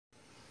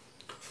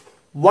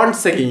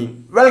Once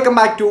again, welcome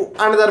back to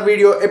another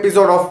video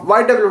episode of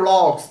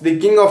Whitedevilvlogs, the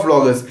king of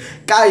vloggers.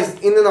 Guys,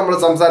 ഇന്ന് നമ്മൾ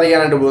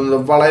സംസാരിക്കാനായിട്ട് പോകുന്നത്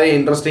വളരെ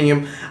ഇൻട്രസ്റ്റിങ്ങും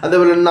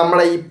അതുപോലെ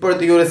നമ്മുടെ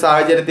ഇപ്പോഴത്തെ ഈ ഒരു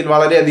സാഹചര്യത്തിൽ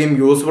വളരെയധികം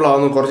യൂസ്ഫുൾ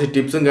ആവുന്ന കുറച്ച്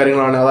ടിപ്സും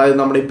കാര്യങ്ങളാണ്. അതായത്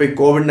നമ്മുടെ ഇപ്പോൾ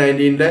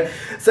COVID-19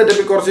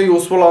 സെറ്റപ്പിൽ കുറച്ച്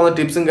യൂസ്ഫുൾ ആവുന്ന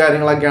ടിപ്സും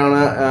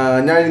കാര്യങ്ങളൊക്കെയാണ്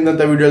ഞാൻ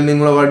ഇന്നത്തെ വീഡിയോയിൽ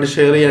നിങ്ങളുമായിട്ട്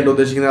ഷെയർ ചെയ്യാനായിട്ട്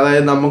ഉദ്ദേശിക്കുന്നത്.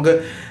 അതായത് നമുക്ക്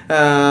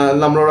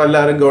നമ്മളോട്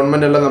എല്ലാവരും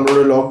ഗവൺമെൻറ് എല്ലാം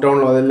നമ്മളോട്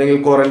ലോക്ക്ഡൗണിലോ അതല്ലെങ്കിൽ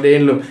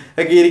ക്വാറന്റൈനിലും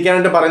ഒക്കെ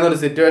ഇരിക്കാനായിട്ട് പറയുന്ന ഒരു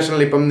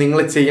സിറ്റുവേഷനിൽ ഇപ്പം നിങ്ങൾ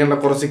ചെയ്യേണ്ട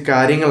കുറച്ച്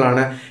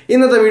കാര്യങ്ങളാണ്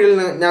ഇന്നത്തെ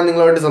വീഡിയോയിൽ ഞാൻ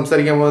നിങ്ങളുമായിട്ട്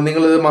സംസാരിക്കാൻ പോകുന്നത്.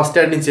 നിങ്ങളിത്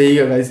മസ്റ്റായിട്ട്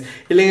ചെയ്യുക ഗൈസ്.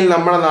 ഇല്ലെങ്കിൽ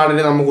നമ്മുടെ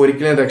നാടിനെ നമുക്ക്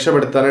ഒരിക്കലും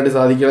രക്ഷപ്പെടുത്താനായിട്ട്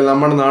സാധിക്കില്ല.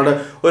 നമ്മുടെ നാട്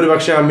ഒരു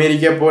പക്ഷേ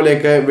അമേരിക്ക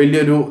പോലെയൊക്കെ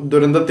വലിയൊരു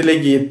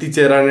ദുരന്തത്തിലേക്ക്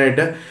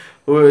എത്തിച്ചേരാനായിട്ട്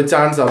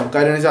ചാൻസ് ആവും.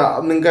 കാര്യം വെച്ചാൽ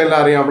നിങ്ങൾക്കെല്ലാം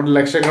അറിയാം, അവിടെ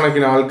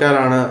ലക്ഷക്കണക്കിന്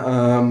ആൾക്കാരാണ്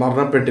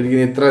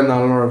മരണപ്പെട്ടിരിക്കുന്നത് ഇത്രയും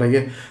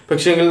നാളിനോടൊക്കെ.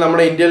 പക്ഷേങ്കിൽ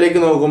നമ്മുടെ ഇന്ത്യയിലേക്ക്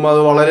നോക്കുമ്പോൾ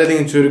അത്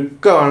വളരെയധികം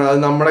ചുരുക്കമാണ്. അത്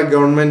നമ്മുടെ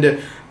ഗവൺമെൻറ്,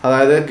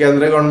 അതായത്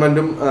കേന്ദ്ര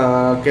ഗവൺമെൻറ്റും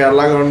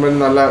കേരള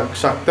ഗവൺമെൻറ്റും നല്ല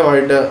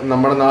ശക്തമായിട്ട്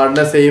നമ്മുടെ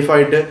നാടിനെ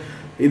സേഫായിട്ട്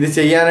ഇത്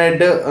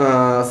ചെയ്യാനായിട്ട്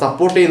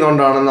സപ്പോർട്ട്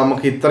ചെയ്യുന്നതുകൊണ്ടാണ്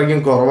നമുക്ക്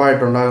ഇത്രയ്ക്കും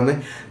കുറവായിട്ടുണ്ടാകുന്നത്.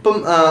 ഇപ്പം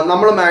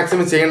നമ്മൾ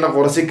മാക്സിമം ചെയ്യേണ്ട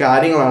കുറച്ച്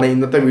കാര്യങ്ങളാണ്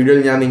ഇന്നത്തെ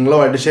വീഡിയോയിൽ ഞാൻ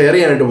നിങ്ങളുമായിട്ട് ഷെയർ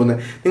ചെയ്യാനായിട്ട്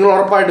പോകുന്നത്. നിങ്ങൾ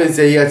ഉറപ്പായിട്ട് ഇത്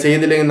ചെയ്യുക.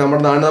 ചെയ്തില്ലെങ്കിൽ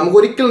നമ്മുടെ നാട് നമുക്ക്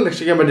ഒരിക്കലും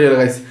രക്ഷിക്കാൻ പറ്റില്ല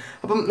ഗൈസ്.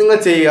 അപ്പം നിങ്ങൾ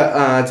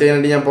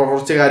ചെയ്യാനായിട്ട് ഞാൻ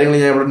കുറച്ച് കാര്യങ്ങൾ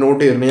ഞാൻ ഇവിടെ നോട്ട്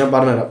ചെയ്തിട്ടുണ്ട്, ഞാൻ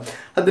പറഞ്ഞുതരാം.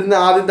 അതിന്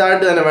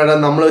ആദ്യമായിട്ട് തന്നെ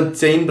വേണം നമ്മൾ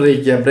ചെയിൻ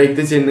ബ്രേക്ക്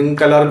ദി ചെയിൻ.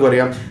 നിങ്ങൾക്ക് എല്ലാവർക്കും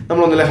അറിയാം,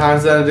 നമ്മളൊന്നുമില്ല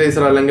ഹാൻഡ്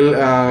സാനിറ്റൈസർ അല്ലെങ്കിൽ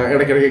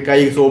ഇടയ്ക്കിടയ്ക്ക് കൈ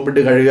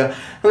സോപ്പിട്ട് കഴുകുക,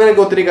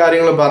 അങ്ങനെയൊക്കെ ഒത്തിരി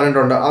കാര്യങ്ങൾ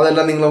പറഞ്ഞിട്ടുണ്ട്.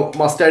 അതെല്ലാം നിങ്ങൾ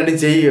മസ്റ്റായിട്ട്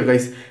ചെയ്യുക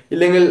ഗൈസ്.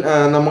 ഇല്ലെങ്കിൽ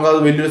നമുക്കത്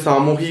വലിയൊരു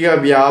സാമൂഹിക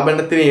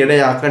വ്യാപനത്തിന്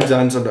ഇടയാക്കാൻ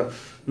ചാൻസ് ഉണ്ട്.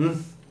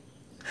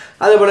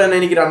 അതേപോലെ തന്നെ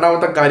എനിക്ക്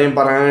രണ്ടാമത്തെ കാര്യം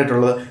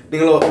പറയാനായിട്ടുള്ളത്,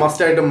 നിങ്ങൾ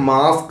മസ്റ്റായിട്ട്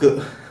മാസ്ക്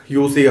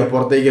യൂസ് ചെയ്യുക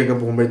പുറത്തേക്കൊക്കെ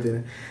പോകുമ്പോഴത്തേന്.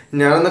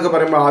 ഞാനെന്നൊക്കെ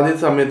പറയുമ്പോൾ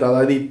ആദ്യത്തെ സമയത്ത്,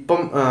 അതായത്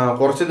ഇപ്പം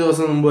കുറച്ച്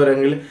ദിവസം മുമ്പ്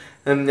വരെങ്കിൽ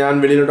ഞാൻ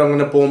വെളിയിലോട്ട്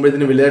അങ്ങനെ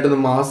പോകുമ്പോഴത്തേന്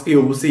വലുതായിട്ടൊന്നും മാസ്ക്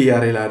യൂസ്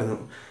ചെയ്യാറില്ലായിരുന്നു.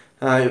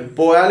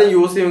 പോയാലും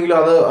യൂസ് ചെയ്യുമെങ്കിലും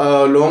അത്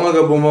ലോങ്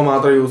ഒക്കെ പോകുമ്പോൾ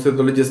മാത്രമേ യൂസ്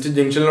ചെയ്യത്തുള്ളൂ. ജസ്റ്റ്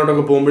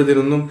ജംഗ്ഷനിലോട്ടൊക്കെ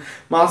പോകുമ്പോഴത്തേനൊന്നും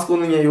മാസ്ക്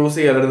ഒന്നും ഞാൻ യൂസ്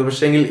ചെയ്യാറിയിരുന്നു.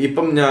 പക്ഷേങ്കിൽ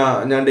ഇപ്പം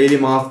ഞാൻ ഡെയിലി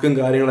മാസ്കും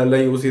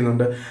കാര്യങ്ങളെല്ലാം യൂസ്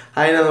ചെയ്യുന്നുണ്ട്.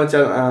 അതിനെന്ന്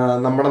വെച്ചാൽ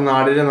നമ്മുടെ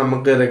നാടിനെ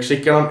നമുക്ക്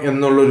രക്ഷിക്കണം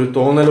എന്നുള്ളൊരു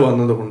തോന്നൽ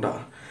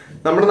വന്നതുകൊണ്ടാണ്.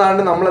 നമ്മുടെ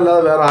നാടിനെ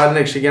നമ്മളല്ലാതെ വേറെ ആരും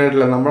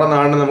രക്ഷിക്കാനായിട്ടില്ല. നമ്മുടെ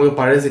നാടിനെ നമുക്ക്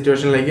പഴയ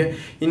സിറ്റുവേഷനിലേക്ക്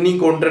ഇനി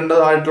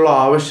കൊണ്ടുവരേണ്ടതായിട്ടുള്ള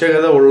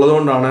ആവശ്യകത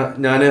ഉള്ളതുകൊണ്ടാണ്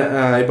ഞാൻ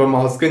ഇപ്പം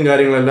മാസ്കും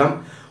കാര്യങ്ങളെല്ലാം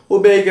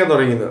ഉപയോഗിക്കാൻ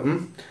തുടങ്ങിയത്.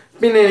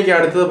 പിന്നെ എനിക്ക്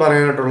അടുത്തത്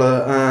പറയാനായിട്ടുള്ളത്,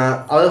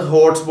 അത്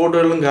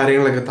ഹോട്ട്സ്പോട്ടുകളിലും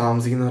കാര്യങ്ങളൊക്കെ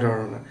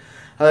താമസിക്കുന്നവരാണ്.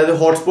 അതായത്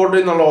ഹോട്ട്സ്പോട്ടിൽ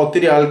നിന്നുള്ള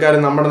ഒത്തിരി ആൾക്കാർ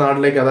നമ്മുടെ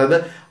നാട്ടിലേക്ക്, അതായത്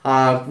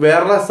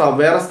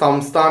വേറെ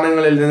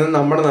സംസ്ഥാനങ്ങളിൽ നിന്ന്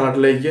നമ്മുടെ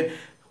നാട്ടിലേക്ക്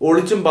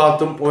ഒളിച്ചും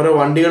പാത്തും ഓരോ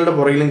വണ്ടികളുടെ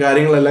പുറകിലും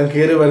കാര്യങ്ങളെല്ലാം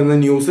കയറി വരുന്ന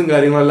ന്യൂസും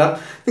കാര്യങ്ങളെല്ലാം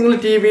നിങ്ങൾ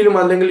ടി വിയിലും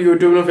അല്ലെങ്കിൽ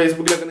യൂട്യൂബിലും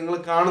ഫേസ്ബുക്കിലൊക്കെ നിങ്ങൾ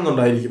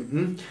കാണുന്നുണ്ടായിരിക്കും.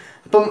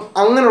 അപ്പം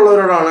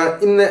അങ്ങനെയുള്ളവരോടാണ്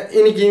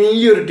എനിക്ക് ഇനി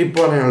ഈ ഒരു ടിപ്പ്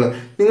പറയാനുള്ളത്.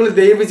 നിങ്ങൾ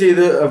ദയവ്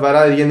ചെയ്ത്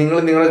വരാതിരിക്കുക.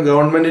 നിങ്ങളുടെ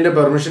ഗവൺമെൻറ്റിൻ്റെ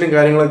പെർമിഷനും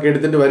കാര്യങ്ങളൊക്കെ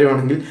എടുത്തിട്ട്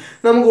വരുവാണെങ്കിൽ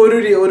നമുക്ക്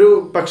ഒരു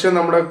പക്ഷേ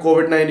നമ്മുടെ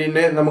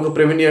COVID-19 നമുക്ക്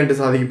പ്രിവെൻറ്റ് ചെയ്യാനായിട്ട്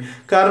സാധിക്കും.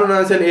 കാരണം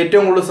എന്താണെന്ന് വെച്ചാൽ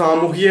ഏറ്റവും കൂടുതൽ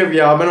സാമൂഹിക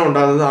വ്യാപനം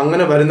ഉണ്ടാകുന്നത്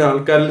അങ്ങനെ വരുന്ന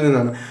ആൾക്കാരിൽ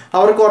നിന്നാണ്.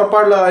 അവർക്ക്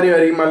ഉറപ്പായിട്ടുള്ള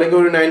കാര്യമായിരിക്കും, അല്ലെങ്കിൽ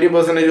ഒരു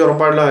 90%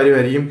 ഉറപ്പായിട്ടുള്ള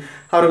കാര്യമായിരിക്കും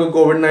അവർക്ക്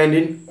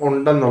COVID-19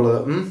 ഉണ്ടെന്നുള്ളത്.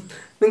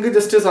 നിങ്ങൾക്ക്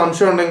ജസ്റ്റ്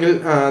സംശയം ഉണ്ടെങ്കിൽ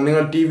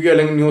നിങ്ങൾ ടി വിയോ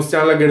അല്ലെങ്കിൽ ന്യൂസ്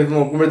ചാനലൊക്കെ എടുത്ത്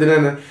നോക്കുമ്പോഴത്തേന്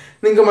തന്നെ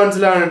നിങ്ങൾക്ക്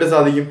മനസ്സിലാകാനായിട്ട്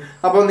സാധിക്കും.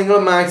 അപ്പോൾ നിങ്ങൾ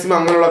മാക്സിമം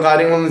അങ്ങനെയുള്ള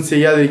കാര്യങ്ങളൊന്നും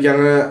ചെയ്യാതിരിക്കുക.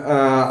 അങ്ങനെ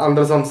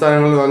അന്തർ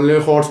സംസ്ഥാനങ്ങളിൽ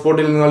അല്ലെങ്കിൽ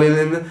ഹോട്ട്സ്പോട്ടിൽ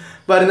നിന്ന്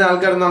വരുന്ന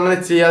ആൾക്കാരൊന്നും അങ്ങനെ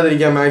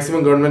ചെയ്യാതിരിക്കുക.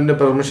 മാക്സിമം ഗവൺമെൻറ്റിൻ്റെ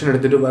പെർമിഷൻ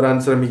എടുത്തിട്ട് വരാൻ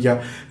ശ്രമിക്കുക.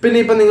 പിന്നെ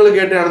ഇപ്പം നിങ്ങൾ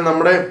കേട്ടാണ്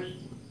നമ്മുടെ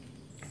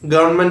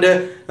ഗവൺമെൻറ്,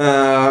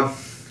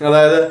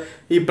 അതായത്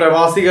ഈ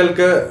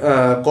പ്രവാസികൾക്ക്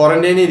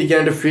ക്വാറന്റൈനിൽ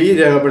ഇരിക്കാനായിട്ട് ഫീ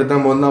രേഖപ്പെടുത്താൻ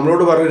പോകുന്നത്.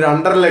 നമ്മളോട് പറഞ്ഞ്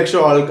 2.5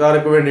 ലക്ഷം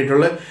ആൾക്കാർക്ക്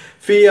വേണ്ടിയിട്ടുള്ള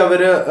ഫീ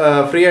അവർ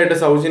ഫ്രീ ആയിട്ട്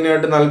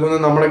സൗജന്യമായിട്ട് നൽകുമെന്ന്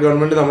നമ്മുടെ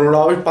ഗവൺമെൻറ്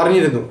നമ്മളോട്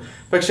പറഞ്ഞിരുന്നു.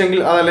 പക്ഷേങ്കിൽ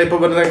അതല്ല, ഇപ്പോൾ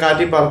വരുന്ന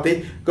കാറ്റി പറത്തി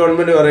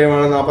ഗവൺമെൻറ്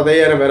പറയുവാണ്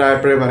 45,000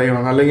 പേരായപ്പോഴേ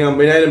പറയുവാണ്, അല്ലെങ്കിൽ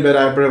 50,000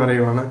 പേരായപ്പോഴേ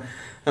പറയുവാണ്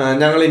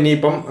ഞങ്ങൾ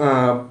ഇനിയിപ്പം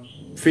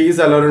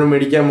ഫീസ് എല്ലാവരോടും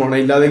മേടിക്കാൻ പോകണം,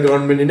 ഇല്ലാതെ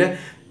ഗവൺമെൻറ്റിന്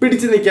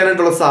പിടിച്ചു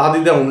നിൽക്കാനായിട്ടുള്ള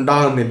സാധ്യത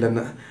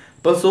ഉണ്ടാകുന്നില്ലെന്ന്.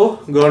 അപ്പോൾ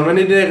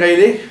ഗവൺമെൻറ്റിൻ്റെ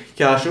കയ്യിൽ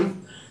ക്യാഷും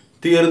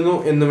തീർന്നു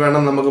എന്ന്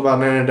വേണം നമുക്ക്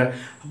പറയാനായിട്ട്.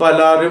 അപ്പോൾ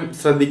എല്ലാവരും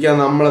ശ്രദ്ധിക്കുക.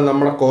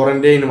 നമ്മുടെ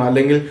ക്വാറന്റൈനും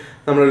അല്ലെങ്കിൽ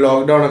നമ്മൾ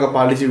ലോക്ക്ഡൗൺ ഒക്കെ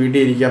പാലിച്ച് വീട്ടിൽ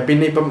ഇരിക്കുക.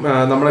 പിന്നെ ഇപ്പം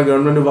നമ്മുടെ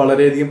ഗവൺമെൻറ്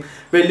വളരെയധികം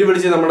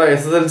വെല്ലുവിളിച്ച് നമ്മുടെ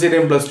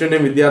SSLCയുടെയും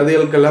 +2ൻ്റെയും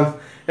വിദ്യാർത്ഥികൾക്കെല്ലാം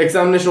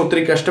എക്സാമിനേഷൻ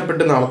ഒത്തിരി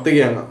കഷ്ടപ്പെട്ട്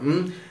നടത്തുകയാണ്.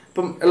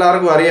 ഇപ്പം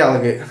എല്ലാവർക്കും അറിയാം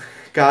അതൊക്കെ.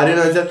 കാര്യം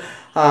എന്ന് വെച്ചാൽ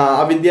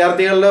ആ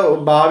വിദ്യാർത്ഥികളുടെ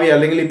ഭാവി,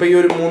 അല്ലെങ്കിൽ ഇപ്പോൾ ഈ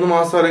ഒരു 3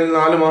 മാസം അല്ലെങ്കിൽ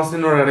 4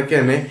 മാസത്തിനോട് ഇടയ്ക്ക്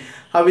തന്നെ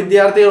ആ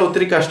വിദ്യാർത്ഥികൾ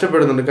ഒത്തിരി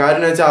കഷ്ടപ്പെടുന്നുണ്ട്.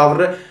 കാര്യം എന്ന് വെച്ചാൽ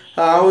അവരുടെ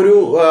ആ ഒരു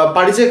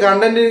പഠിച്ച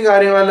കണ്ടന്റിനും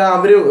കാര്യങ്ങളെല്ലാം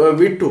അവർ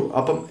വിട്ടു.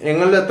 അപ്പം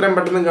എങ്ങളിൽ എത്രയും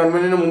പെട്ടെന്ന്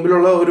ഗവൺമെൻറ്റിന്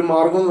മുമ്പിലുള്ള ഒരു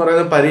മാർഗം എന്ന്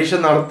പറയുന്നത് പരീക്ഷ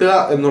നടത്തുക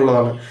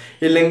എന്നുള്ളതാണ്.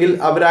 ഇല്ലെങ്കിൽ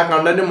അവർ ആ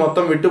കണ്ടന്റ്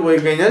മൊത്തം വിട്ടുപോയി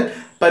കഴിഞ്ഞാൽ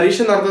പരീക്ഷ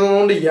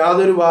നടത്തുന്നതുകൊണ്ട്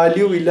യാതൊരു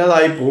വാല്യൂ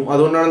ഇല്ലാതായി പോകും.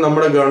 അതുകൊണ്ടാണ്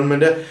നമ്മുടെ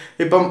ഗവൺമെൻറ്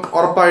ഇപ്പം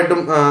ഉറപ്പായിട്ടും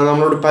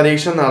നമ്മളോട്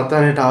പരീക്ഷ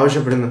നടത്താനായിട്ട്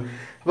ആവശ്യപ്പെടുന്നത്.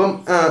 അപ്പം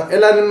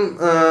എല്ലാവരും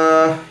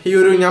ഈ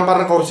ഒരു ഞാൻ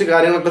പറഞ്ഞ കുറച്ച്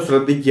കാര്യങ്ങളൊക്കെ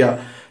ശ്രദ്ധിക്കുക.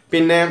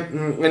 പിന്നെ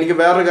എനിക്ക്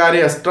വേറൊരു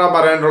കാര്യം എക്സ്ട്രാ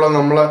പറയാനുള്ളത്,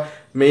 നമ്മൾ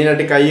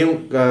മെയിനായിട്ട് കൈയും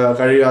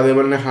കഴുകുക,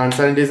 അതേപോലെ തന്നെ ഹാൻഡ്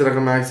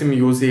സാനിറ്റൈസറൊക്കെ മാക്സിമം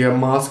യൂസ് ചെയ്യുക,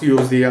 മാസ്ക്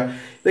യൂസ് ചെയ്യുക.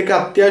 ഇതൊക്കെ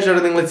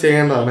അത്യാവശ്യമായിട്ട് നിങ്ങൾ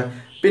ചെയ്യേണ്ടതാണ്.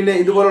 പിന്നെ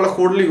ഇതുപോലുള്ള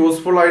കൂടുതൽ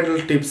യൂസ്ഫുൾ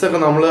ആയിട്ടുള്ള ടിപ്സൊക്കെ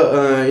നമ്മൾ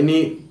ഇനി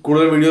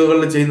കൂടുതൽ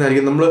വീഡിയോകളിൽ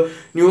ചെയ്യുന്നതായിരിക്കും. നമ്മൾ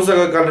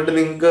ന്യൂസൊക്കെ കണ്ടിട്ട്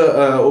നിങ്ങൾക്ക്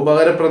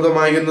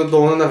ഉപകാരപ്രദമായി എന്ന്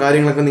തോന്നുന്ന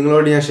കാര്യങ്ങളൊക്കെ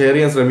നിങ്ങളോട് ഞാൻ ഷെയർ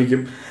ചെയ്യാൻ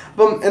ശ്രമിക്കും.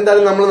 അപ്പം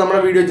എന്തായാലും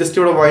നമ്മുടെ വീഡിയോ ജസ്റ്റ്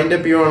ഇവിടെ വൈൻഡ്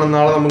അപ്പ് ചെയ്യുവാണ്.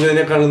 നാളെ നമുക്ക്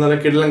ഇതിനേക്കാളും നല്ല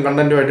കിടിലൻ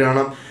കണ്ടന്റുമായിട്ട്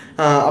കാണാം.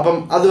 അപ്പം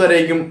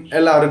അതുവരേക്കും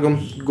എല്ലാവർക്കും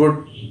ഗുഡ്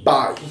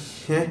ബൈ.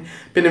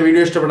 പിന്നെ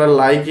വീഡിയോ ഇഷ്ടപ്പെട്ടാൽ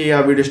ലൈക്ക്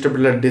ചെയ്യുക, വീഡിയോ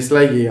ഇഷ്ടപ്പെട്ടാൽ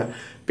ഡിസ്ലൈക്ക് ചെയ്യുക.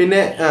 പിന്നെ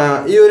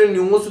ഈ ഒരു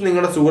ന്യൂസ്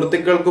നിങ്ങളുടെ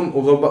സുഹൃത്തുക്കൾക്കും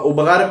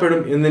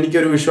ഉപകാരപ്പെടും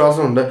എന്നെനിക്കൊരു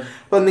വിശ്വാസമുണ്ട്.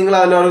 അപ്പം നിങ്ങൾ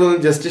എല്ലാവർക്കും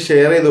ജസ്റ്റ്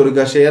ഷെയർ ചെയ്ത്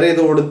കൊടുക്കുക. ഷെയർ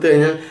ചെയ്ത് കൊടുത്തു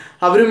കഴിഞ്ഞാൽ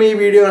അവരും ഈ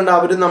വീഡിയോ കണ്ട്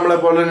അവരും നമ്മളെ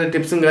പോലെ തന്നെ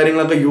ടിപ്സും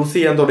കാര്യങ്ങളൊക്കെ യൂസ്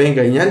ചെയ്യാൻ തുടങ്ങി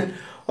കഴിഞ്ഞാൽ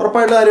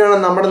ഉറപ്പായിട്ടുള്ള കാര്യമാണ്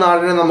നമ്മുടെ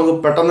നാടിനെ നമുക്ക്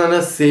പെട്ടെന്ന് തന്നെ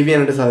സേവ്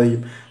ചെയ്യാനായിട്ട്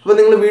സാധിക്കും. അപ്പോൾ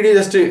നിങ്ങൾ വീഡിയോ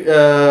ജസ്റ്റ്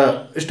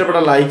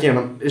ഇഷ്ടപ്പെട്ടാൽ ലൈക്ക്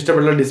ചെയ്യണം,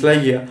 ഇഷ്ടപ്പെട്ടാൽ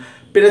ഡിസ്ലൈക്ക് ചെയ്യുക.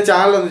 പിന്നെ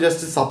ചാനൽ ഒന്ന്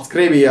ജസ്റ്റ്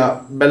സബ്സ്ക്രൈബ് ചെയ്യുക,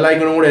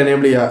 ബെല്ലൈക്കണും കൂടി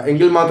എനേബിൾ ചെയ്യുക.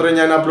 എങ്കിൽ മാത്രമേ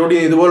ഞാൻ അപ്ലോഡ്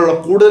ചെയ്യുന്ന ഇതുപോലുള്ള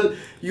കൂടുതൽ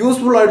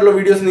യൂസ്ഫുൾ ആയിട്ടുള്ള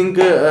വീഡിയോസ്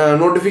നിങ്ങൾക്ക്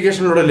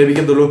നോട്ടിഫിക്കേഷനിലൂടെ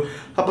ലഭിക്കത്തുള്ളൂ.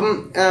 അപ്പം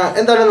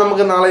എന്തായാലും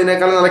നമുക്ക് നാളെ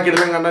ഇതിനേക്കാളും നല്ല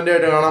കിടിലൻ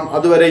കണ്ടന്റുമായിട്ട് കാണാം.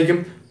 അതുവരേക്കും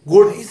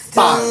ഗുഡ്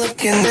ബൈ.